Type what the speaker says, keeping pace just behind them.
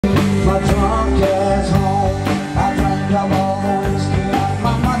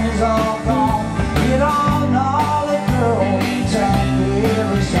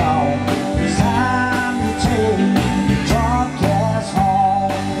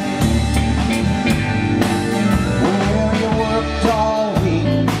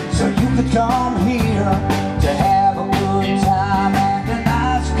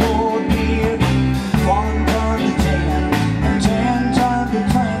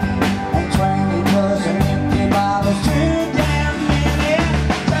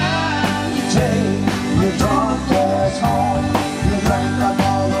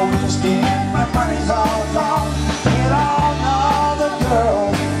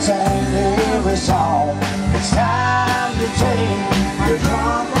take your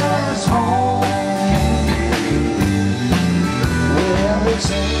drunk ass home. Well, it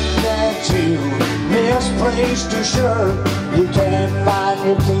seems that you misplaced your shirt. You can't find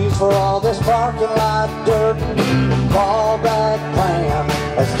your keys for all this parking lot dirt. Callback plan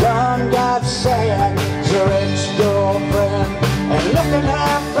has done got sad. It's your ex-girlfriend and looking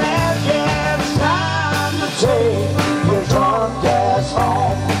half bad. Yeah, it's time to take your drunk ass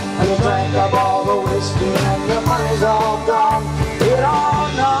home. You drank up all the whiskey and your money's all gone. Hit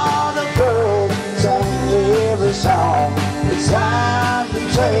on all the girls, sang every song. It's time to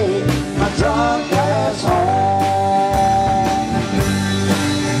take my drunk ass home.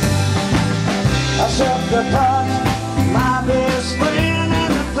 I shook the punch, my best friend,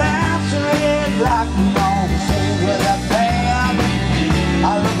 and the bouncer red like me on the scene with a band. I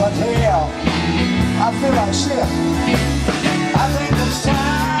look like hell, I feel like shit. I think it's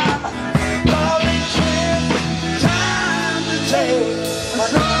time, holy shit, time to take my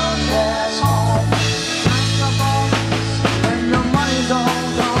drunk ass home. And your money's all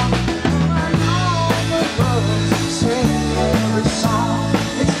gone. All the girls sing every song.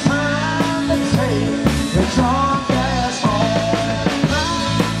 It's time to take the drunk ass home.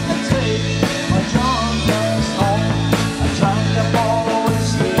 Time to take my drunk ass home. I drank up all the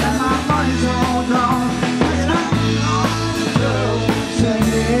whiskey and my money's all gone. And I'm all the girls sing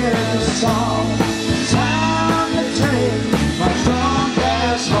every song.